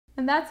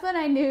And that's when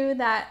I knew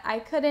that I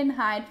couldn't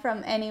hide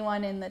from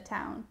anyone in the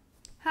town.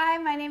 Hi,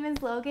 my name is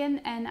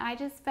Logan, and I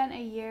just spent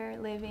a year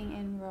living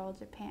in rural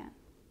Japan.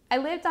 I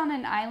lived on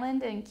an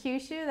island in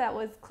Kyushu that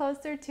was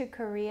closer to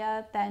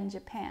Korea than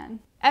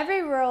Japan.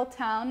 Every rural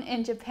town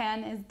in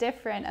Japan is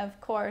different, of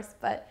course,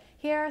 but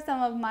here are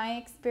some of my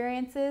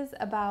experiences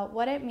about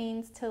what it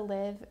means to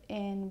live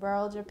in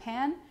rural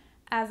Japan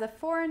as a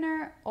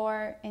foreigner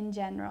or in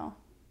general.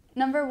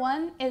 Number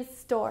one is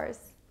stores.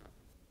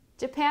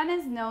 Japan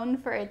is known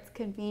for its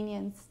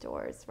convenience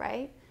stores,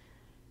 right?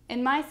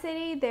 In my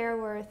city, there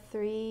were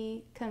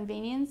 3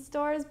 convenience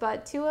stores,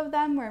 but 2 of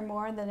them were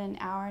more than an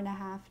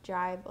hour-and-a-half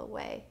drive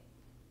away.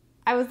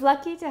 I was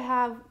lucky to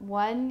have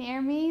one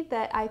near me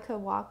that I could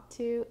walk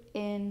to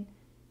in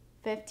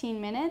 15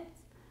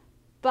 minutes,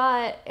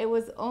 but it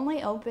was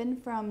only open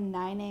from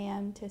 9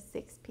 a.m. to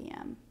 6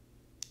 p.m.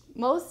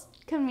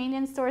 Most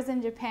convenience stores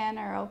in Japan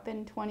are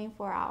open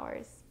 24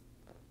 hours.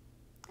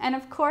 And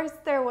of course,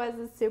 there was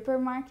a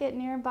supermarket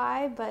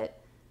nearby,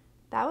 but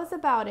that was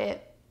about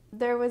it.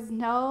 There was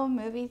no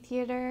movie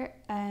theater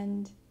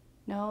and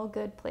no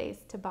good place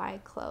to buy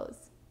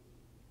clothes.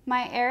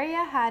 My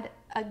area had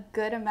a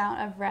good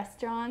amount of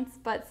restaurants,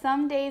 but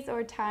some days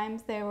or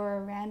times they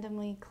were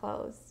randomly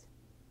closed.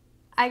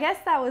 I guess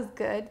that was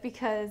good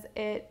because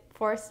it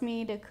forced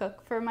me to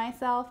cook for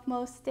myself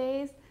most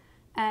days,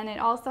 and it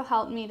also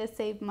helped me to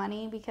save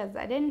money because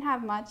I didn't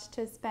have much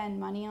to spend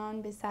money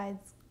on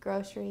besides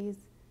groceries,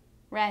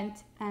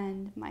 rent,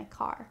 and my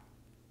car.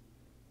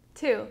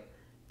 2,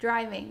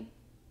 driving.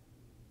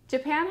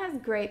 Japan has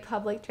great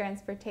public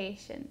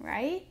transportation,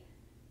 right?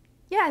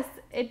 Yes,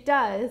 it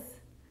does,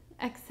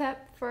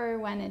 except for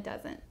when it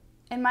doesn't.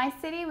 In my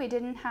city, we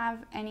didn't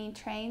have any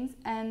trains,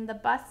 and the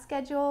bus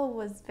schedule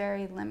was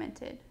very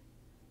limited.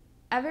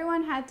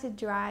 Everyone had to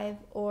drive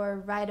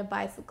or ride a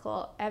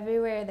bicycle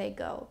everywhere they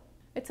go.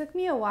 It took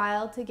me a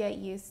while to get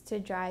used to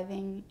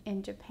driving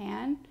in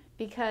Japan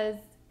because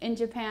in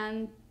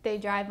Japan, they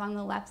drive on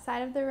the left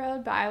side of the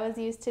road, but I was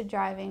used to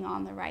driving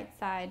on the right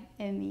side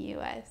in the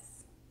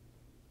US.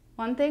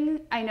 One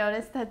thing I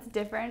noticed that's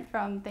different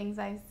from things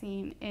I've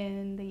seen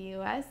in the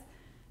US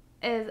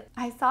is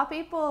I saw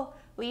people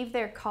leave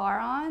their car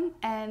on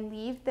and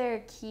leave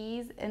their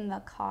keys in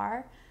the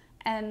car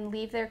and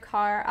leave their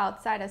car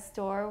outside a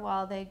store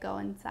while they go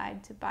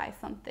inside to buy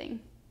something.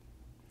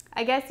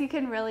 I guess you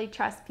can really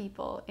trust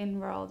people in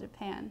rural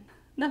Japan.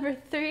 Number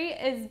 3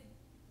 is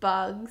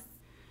bugs.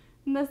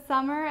 In the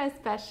summer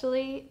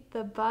especially,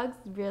 the bugs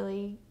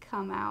really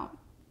come out.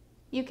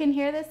 You can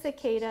hear the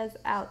cicadas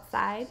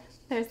outside.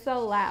 They're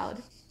so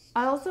loud.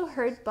 I also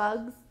heard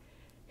bugs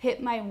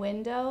hit my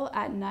window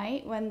at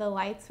night when the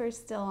lights were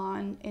still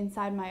on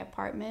inside my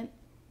apartment,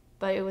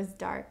 but it was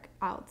dark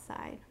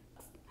outside.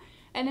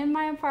 And in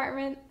my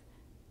apartment,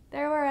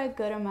 there were a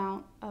good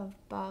amount of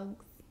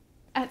bugs.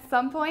 At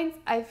some points,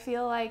 I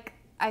feel like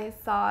I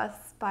saw a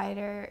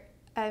spider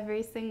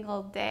every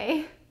single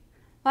day.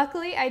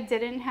 Luckily, I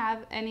didn't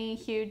have any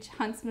huge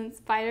huntsman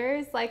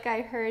spiders like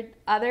I heard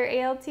other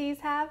ALTs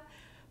have,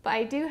 but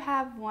I do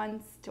have one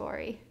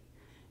story.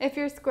 If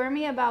you're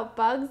squirmy about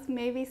bugs,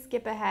 maybe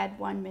skip ahead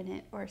 1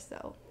 minute or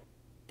so.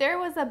 There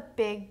was a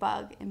big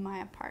bug in my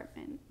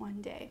apartment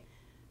one day.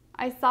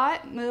 I saw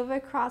it move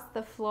across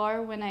the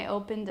floor when I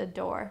opened a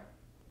door.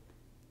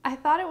 I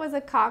thought it was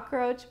a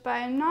cockroach, but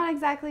I'm not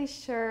exactly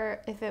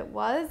sure if it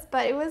was,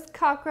 but it was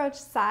cockroach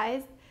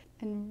sized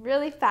and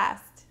really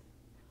fast.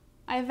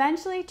 I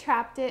eventually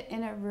trapped it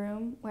in a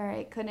room where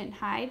it couldn't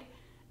hide,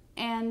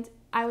 and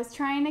I was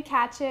trying to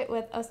catch it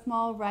with a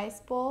small rice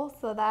bowl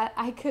so that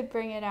I could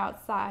bring it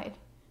outside.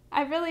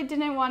 I really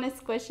didn't want to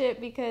squish it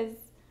because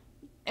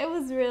it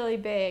was really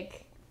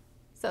big.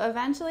 So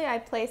eventually I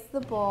placed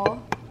the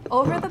bowl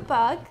over the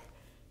bug,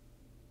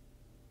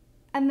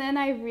 and then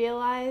I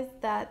realized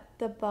that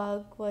the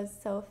bug was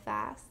so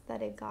fast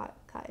that it got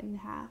cut in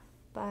half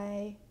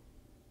by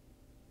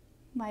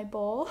my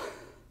bowl.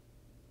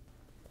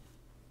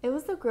 It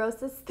was the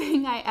grossest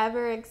thing I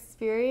ever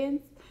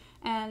experienced,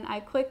 and I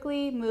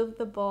quickly moved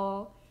the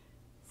bowl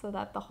so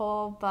that the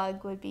whole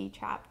bug would be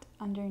trapped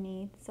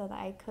underneath so that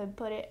I could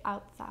put it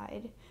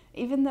outside,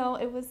 even though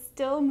it was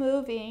still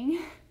moving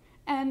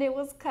and it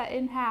was cut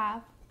in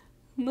half.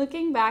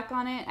 Looking back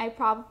on it, I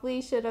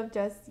probably should have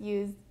just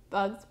used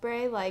bug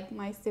spray like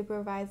my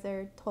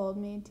supervisor told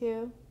me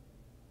to.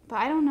 But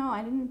I don't know,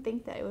 I didn't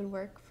think that it would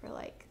work for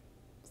like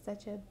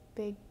such a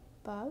big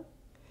bug.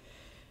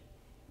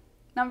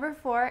 Number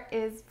 4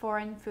 is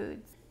foreign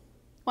foods.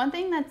 One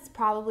thing that's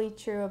probably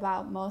true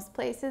about most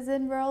places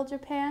in rural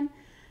Japan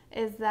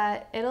is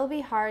that it'll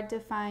be hard to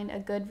find a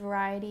good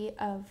variety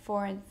of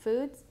foreign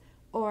foods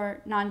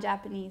or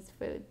non-Japanese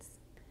foods.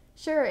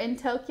 Sure, in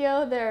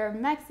Tokyo there are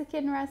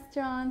Mexican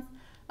restaurants,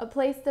 a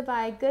place to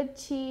buy good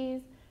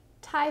cheese,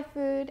 Thai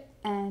food,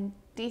 and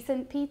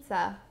decent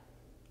pizza,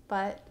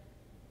 but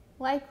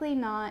likely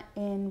not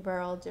in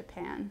rural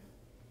Japan.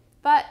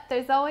 But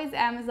there's always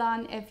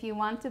Amazon if you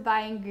want to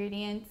buy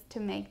ingredients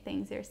to make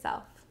things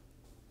yourself.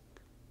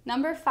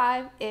 Number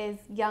 5 is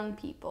young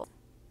people.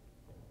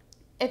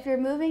 If you're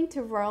moving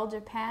to rural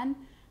Japan,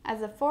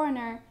 As a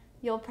foreigner,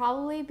 you'll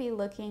probably be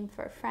looking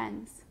for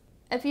friends.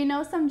 If you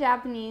know some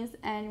Japanese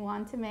and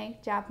want to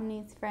make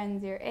Japanese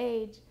friends your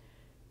age,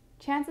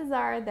 chances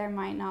are there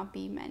might not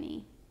be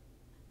many.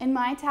 In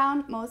my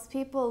town, most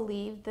people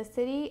leave the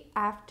city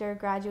after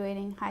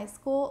graduating high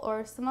school,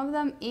 or some of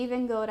them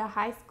even go to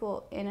high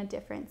school in a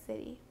different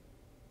city.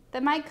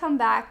 They might come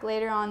back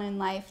later on in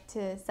life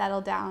to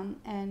settle down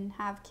and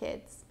have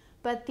kids,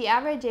 but the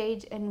average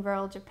age in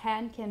rural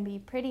Japan can be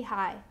pretty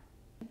high.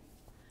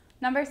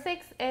 Number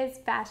 6 is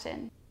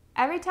fashion.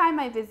 Every time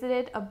I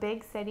visited a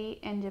big city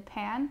in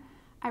Japan,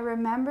 I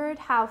remembered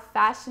how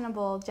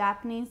fashionable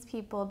Japanese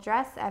people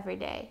dress every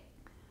day.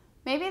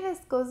 Maybe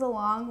this goes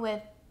along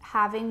with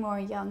having more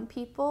young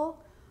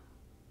people,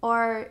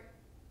 or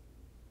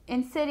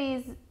in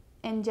cities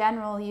in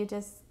general, you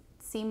just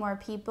see more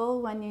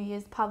people when you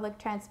use public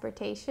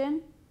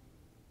transportation.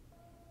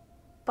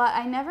 But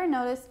I never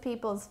noticed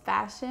people's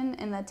fashion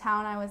in the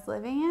town I was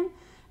living in,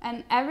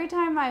 and every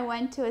time I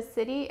went to a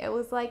city, it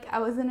was like I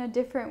was in a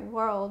different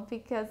world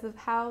because of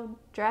how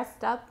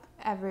dressed up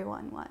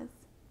everyone was.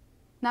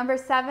 Number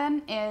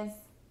 7 is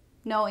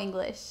no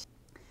English.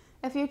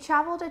 If you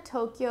travel to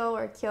Tokyo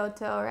or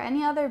Kyoto or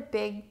any other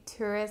big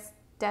tourist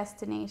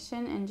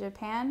destination in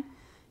Japan,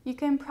 you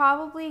can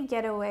probably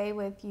get away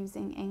with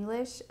using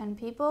English, and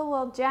people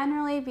will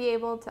generally be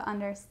able to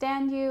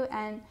understand you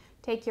and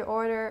take your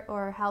order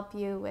or help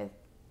you with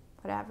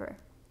whatever.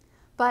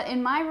 But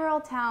in my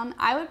rural town,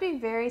 I would be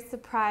very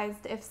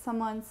surprised if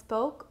someone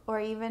spoke or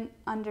even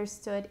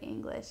understood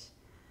English,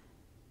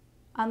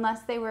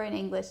 unless they were an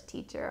English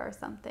teacher or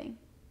something.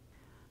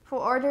 For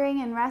ordering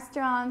in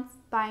restaurants,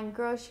 buying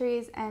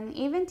groceries, and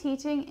even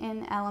teaching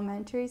in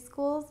elementary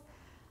schools,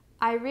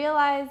 I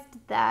realized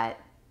that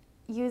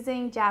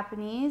using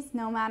Japanese,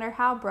 no matter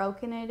how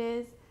broken it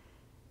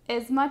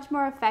is much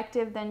more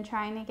effective than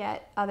trying to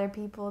get other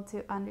people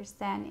to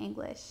understand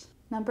English.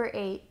 Number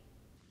 8.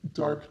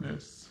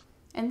 Darkness.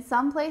 In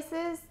some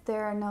places,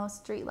 there are no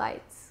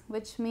streetlights,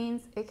 which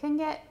means it can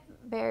get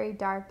very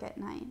dark at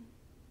night.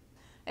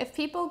 If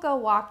people go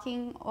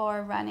walking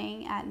or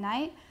running at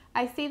night,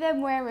 I see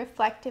them wear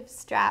reflective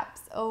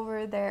straps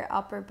over their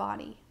upper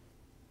body.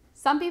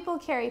 Some people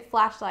carry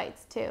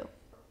flashlights too.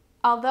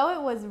 Although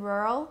it was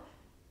rural,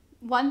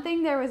 one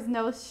thing there was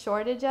no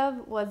shortage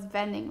of was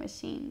vending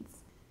machines.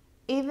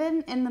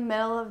 Even in the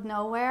middle of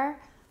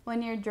nowhere,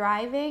 when you're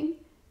driving,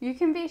 you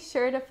can be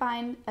sure to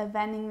find a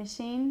vending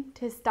machine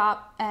to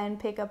stop and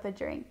pick up a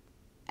drink.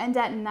 And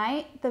at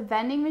night, the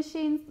vending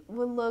machines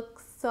would look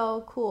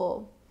so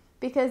cool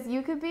because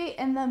you could be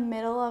in the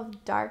middle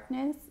of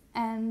darkness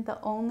and the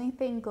only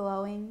thing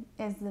glowing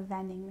is the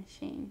vending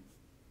machine.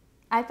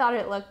 I thought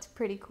it looked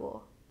pretty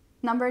cool.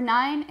 Number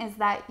 9 is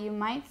that you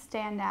might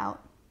stand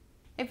out.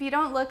 If you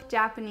don't look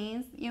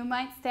Japanese, you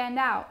might stand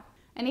out.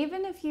 And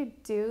even if you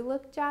do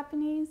look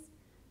Japanese,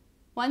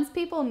 once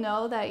people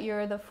know that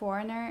you're the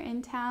foreigner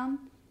in town,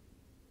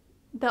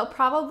 they'll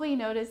probably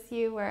notice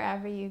you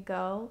wherever you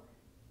go,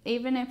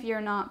 even if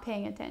you're not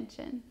paying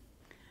attention.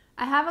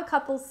 I have a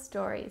couple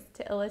stories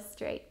to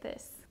illustrate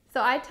this.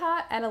 So I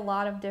taught at a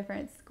lot of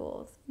different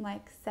schools,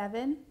 like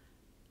 7.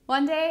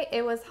 One day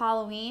it was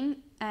Halloween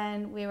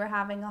and we were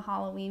having a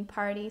Halloween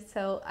party,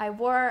 so I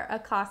wore a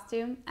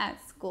costume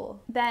at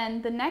school.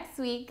 Then the next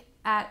week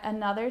at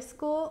another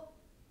school,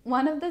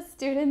 one of the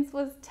students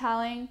was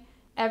telling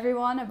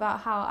everyone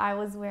about how I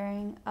was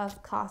wearing a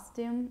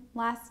costume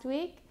last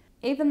week,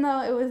 even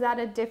though it was at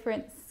a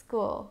different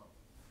school.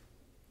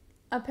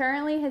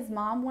 Apparently his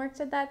mom worked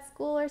at that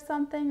school or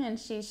something, and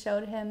she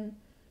showed him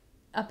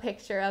a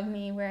picture of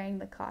me wearing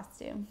the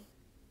costume.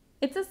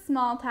 It's a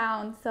small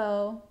town,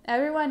 so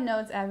everyone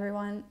knows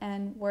everyone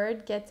and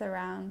word gets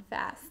around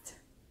fast.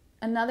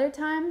 Another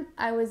time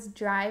I was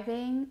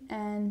driving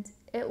and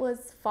it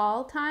was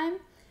fall time,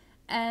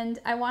 and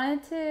I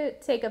wanted to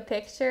take a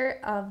picture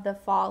of the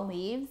fall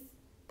leaves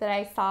that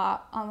I saw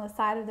on the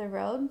side of the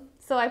road.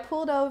 So I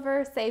pulled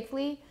over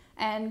safely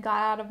and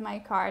got out of my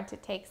car to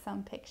take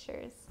some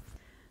pictures.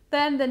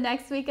 Then the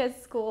next week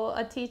at school,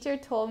 a teacher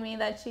told me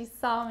that she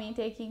saw me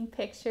taking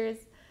pictures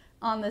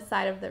on the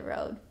side of the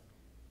road.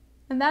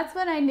 And that's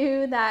when I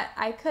knew that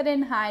I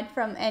couldn't hide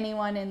from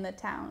anyone in the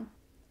town.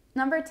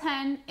 Number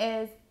 10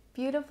 is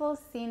beautiful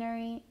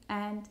scenery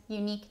and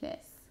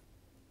uniqueness.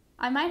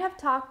 I might have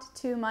talked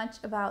too much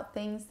about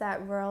things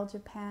that rural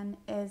Japan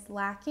is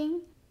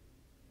lacking,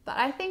 but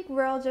I think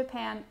rural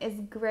Japan is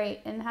great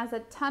and has a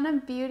ton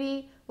of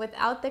beauty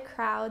without the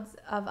crowds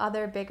of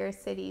other bigger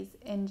cities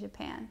in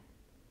Japan.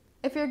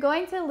 If you're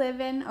going to live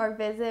in or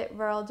visit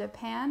rural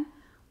Japan,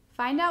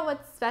 find out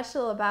what's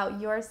special about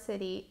your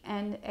city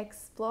and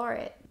explore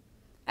it.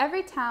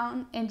 Every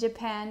town in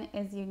Japan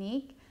is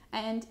unique,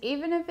 and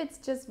even if it's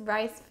just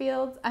rice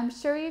fields, I'm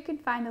sure you can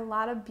find a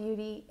lot of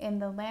beauty in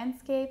the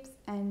landscapes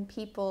and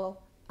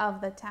people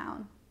of the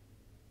town.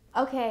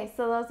 Okay,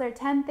 so those are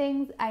 10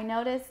 things I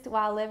noticed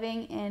while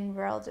living in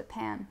rural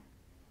Japan.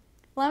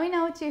 Let me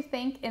know what you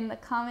think in the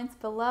comments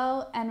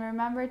below, and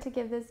remember to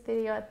give this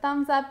video a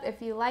thumbs up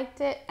if you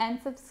liked it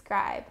and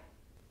subscribe.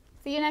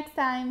 See you next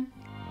time.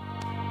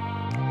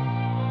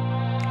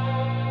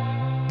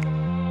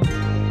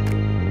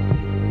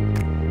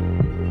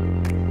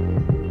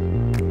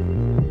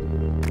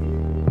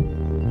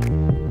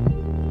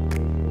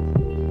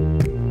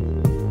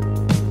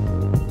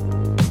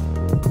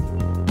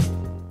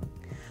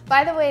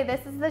 By the way,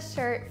 this is the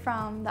shirt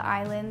from the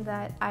island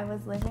that I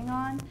was living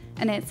on,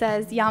 and it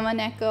says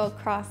Yamaneko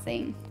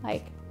Crossing,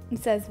 like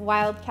it says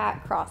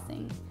Wildcat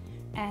Crossing,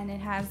 and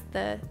it has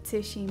the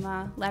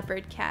Tsushima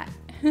leopard cat.